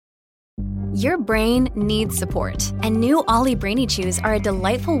Your brain needs support, and new Ollie Brainy Chews are a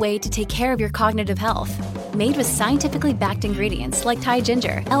delightful way to take care of your cognitive health. Made with scientifically backed ingredients like Thai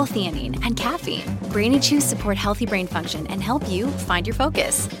ginger, L-theanine, and caffeine, Brainy Chews support healthy brain function and help you find your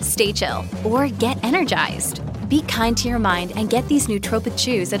focus, stay chill, or get energized. Be kind to your mind and get these nootropic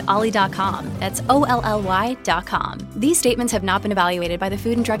chews at ollie.com. That's OLLY.com. These statements have not been evaluated by the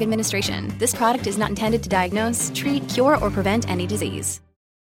Food and Drug Administration. This product is not intended to diagnose, treat, cure, or prevent any disease.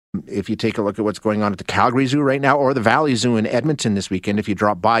 If you take a look at what's going on at the Calgary Zoo right now or the Valley Zoo in Edmonton this weekend, if you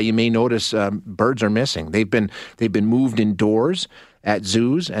drop by, you may notice birds are missing. They've been moved indoors at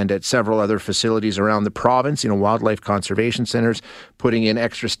zoos and at several other facilities around the province, wildlife conservation centers, putting in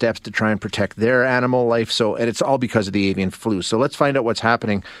extra steps to try and protect their animal life. And it's all because of the avian flu. So let's find out what's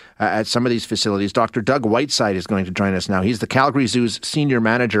happening at some of these facilities. Dr. Doug Whiteside is going to join us now. He's the Calgary Zoo's Senior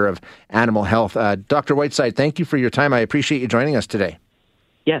Manager of Animal Health. Dr. Whiteside, thank you for your time. I appreciate you joining us today.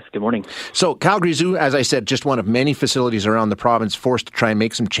 Yes, good morning. So Calgary Zoo, as I said, just one of many facilities around the province forced to try and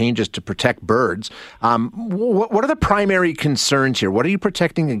make some changes to protect birds. What are the primary concerns here? What are you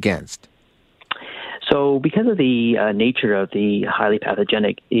protecting against? So because of the nature of the highly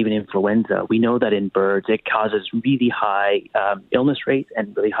pathogenic avian influenza, we know that in birds it causes really high illness rates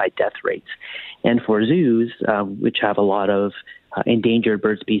and really high death rates. And for zoos, which have a lot of endangered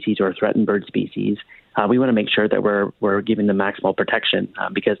bird species or threatened bird species, we want to make sure that we're giving them maximal protection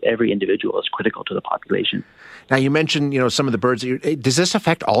because every individual is critical to the population. Now, you mentioned, some of the birds. Does this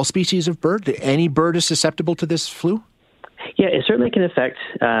affect all species of bird? Any bird is susceptible to this flu? Yeah, it certainly can affect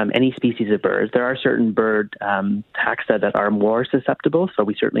any species of birds. There are certain bird taxa that are more susceptible. So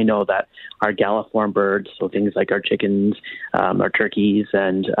we certainly know that our galliform birds, so things like our chickens, our turkeys,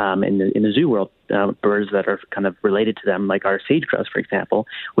 and in the zoo world, birds that are kind of related to them, like our sage-grouse, for example,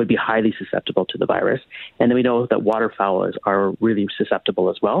 would be highly susceptible to the virus. And then we know that waterfowl are really susceptible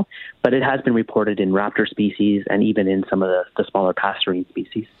as well. But it has been reported in raptor species and even in some of the smaller passerine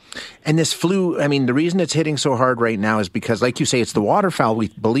species. And this flu, the reason it's hitting so hard right now is because, like you say, it's the waterfowl, we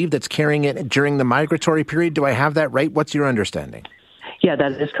believe, that's carrying it during the migratory period. Do I have that right? What's your understanding? Yeah,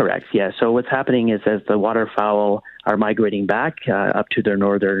 that is correct. Yeah. So what's happening is as the waterfowl are migrating back up to their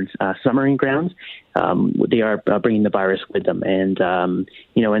northern summering grounds, they are bringing the virus with them. And,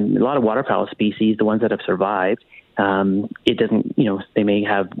 in a lot of waterfowl species, the ones that have survived, it doesn't, they may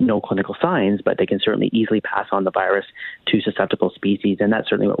have no clinical signs, but they can certainly easily pass on the virus to susceptible species. And that's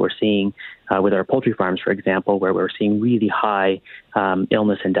certainly what we're seeing with our poultry farms, for example, where we're seeing really high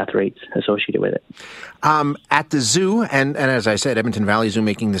illness and death rates associated with it. At the zoo, and as I said, Edmonton Valley Zoo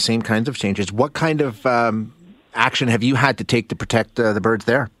making the same kinds of changes, what kind of action have you had to take to protect the birds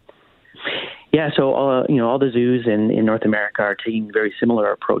there? Yeah, so all the zoos in North America are taking very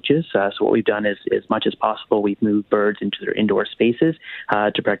similar approaches. So what we've done is, as much as possible, we've moved birds into their indoor spaces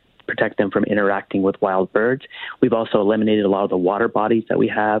to protect them from interacting with wild birds. We've also eliminated a lot of the water bodies that we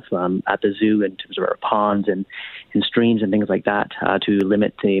have at the zoo in terms of our ponds and streams and things like that to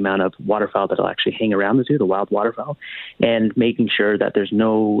limit the amount of waterfowl that will actually hang around the zoo, the wild waterfowl, and making sure that there's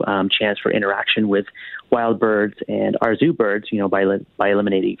no chance for interaction with wild birds and our zoo birds, by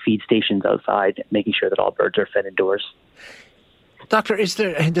eliminating feed stations outside, making sure that all birds are fed indoors. Doctor,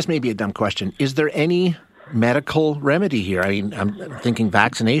 this may be a dumb question, is there any medical remedy here? I'm thinking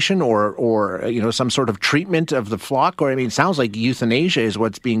vaccination or some sort of treatment of the flock, or it sounds like euthanasia is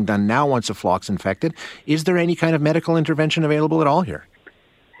what's being done now once a flock's infected. Is there any kind of medical intervention available at all here?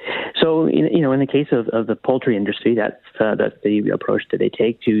 So, in the case of the poultry industry, that's the approach that they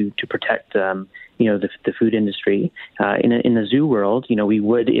take to protect, the food industry. In the zoo world, we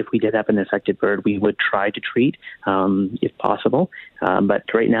would, if we did have an affected bird, we would try to treat if possible. But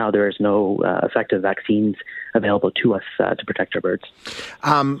right now, there is no effective vaccines available to us to protect our birds.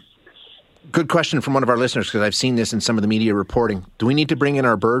 Good question from one of our listeners, because I've seen this in some of the media reporting. Do we need to bring in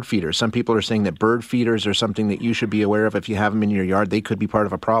our bird feeders? Some people are saying that bird feeders are something that you should be aware of if you have them in your yard. They could be part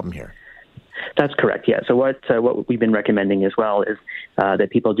of a problem here. That's correct, yeah. So what we've been recommending as well is that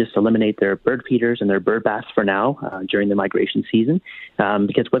people just eliminate their bird feeders and their bird baths for now during the migration season,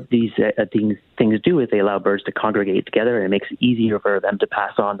 because what these things do is they allow birds to congregate together, and it makes it easier for them to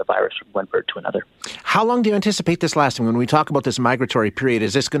pass on the virus from one bird to another. How long do you anticipate this lasting? When we talk about this migratory period,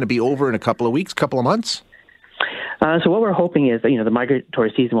 is this going to be over in a couple of weeks, couple of months? So what we're hoping is that, the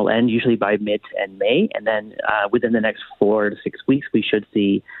migratory season will end usually by mid and May, and then within the next 4 to 6 weeks, we should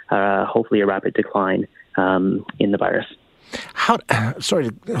see hopefully a rapid decline in the virus.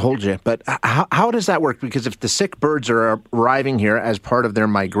 Sorry to hold you, but how does that work? Because if the sick birds are arriving here as part of their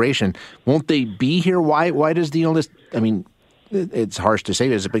migration, won't they be here? Why does the illness, it's harsh to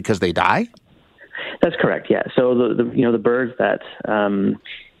say, is it because they die? That's correct, yeah. So the birds that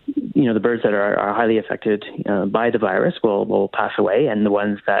the birds that are highly affected by the virus will pass away, and the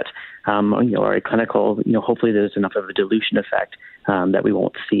ones that are clinical, hopefully there's enough of a dilution effect that we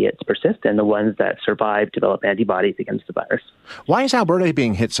won't see it persist, and the ones that survive develop antibodies against the virus. Why is Alberta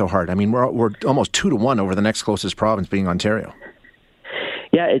being hit so hard? I mean, we're almost 2-1 over the next closest province being Ontario.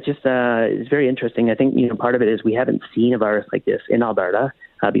 Yeah, it's just it's very interesting. I think part of it is we haven't seen a virus like this in Alberta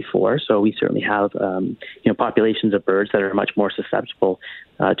before, so we certainly have populations of birds that are much more susceptible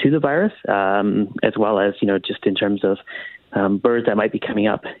to the virus, as well as just in terms of birds that might be coming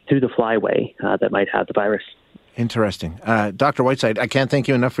up through the flyway that might have the virus. Interesting. Dr. Whiteside, I can't thank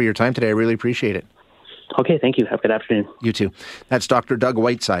you enough for your time today. I really appreciate it. Okay, thank you. Have a good afternoon. You too. That's Dr. Doug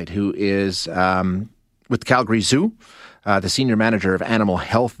Whiteside, who is with the Calgary Zoo, the senior manager of animal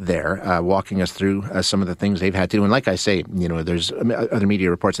health there, walking us through some of the things they've had to do. And like I say, there's other media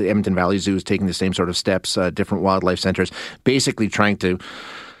reports that Edmonton Valley Zoo is taking the same sort of steps, different wildlife centers, basically trying to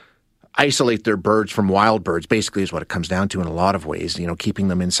isolate their birds from wild birds, basically is what it comes down to in a lot of ways, keeping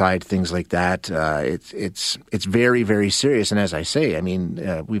them inside, things like that. It's very, very serious. And as I say, I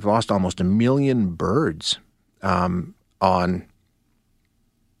mean, we've lost almost 1 million birds on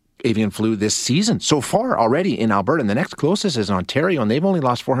avian flu this season so far already in Alberta. And the next closest is Ontario, and they've only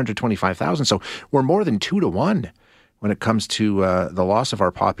lost 425,000. So we're more than 2-1 when it comes to the loss of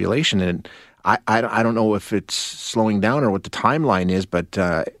our population. And I don't know if it's slowing down or what the timeline is, but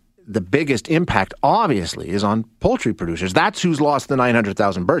the biggest impact, obviously, is on poultry producers. That's who's lost the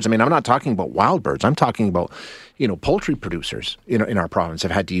 900,000 birds. I mean, I'm not talking about wild birds. I'm talking about, poultry producers in our province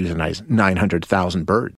have had to euthanize 900,000 birds.